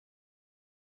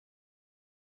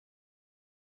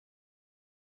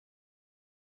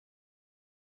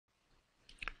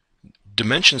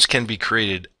dimensions can be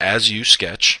created as you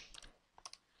sketch,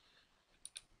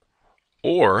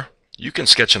 or you can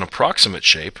sketch an approximate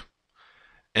shape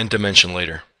and dimension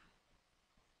later.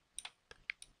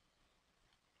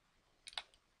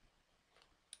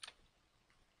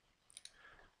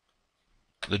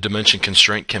 The dimension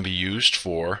constraint can be used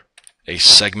for a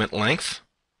segment length,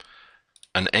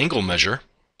 an angle measure,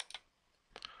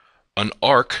 an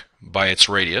arc by its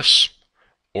radius,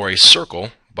 or a circle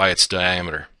by its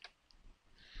diameter.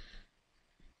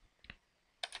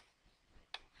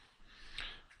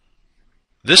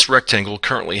 This rectangle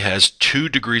currently has 2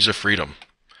 degrees of freedom.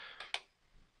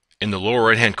 In the lower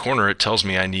right hand corner it tells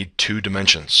me I need 2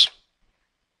 dimensions.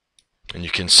 And you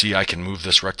can see I can move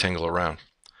this rectangle around.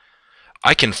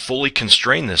 I can fully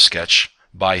constrain this sketch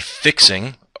by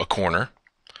fixing a corner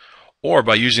or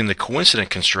by using the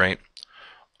coincident constraint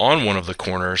on one of the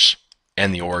corners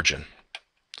and the origin.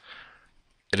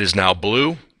 It is now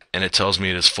blue and it tells me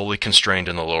it is fully constrained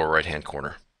in the lower right hand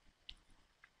corner.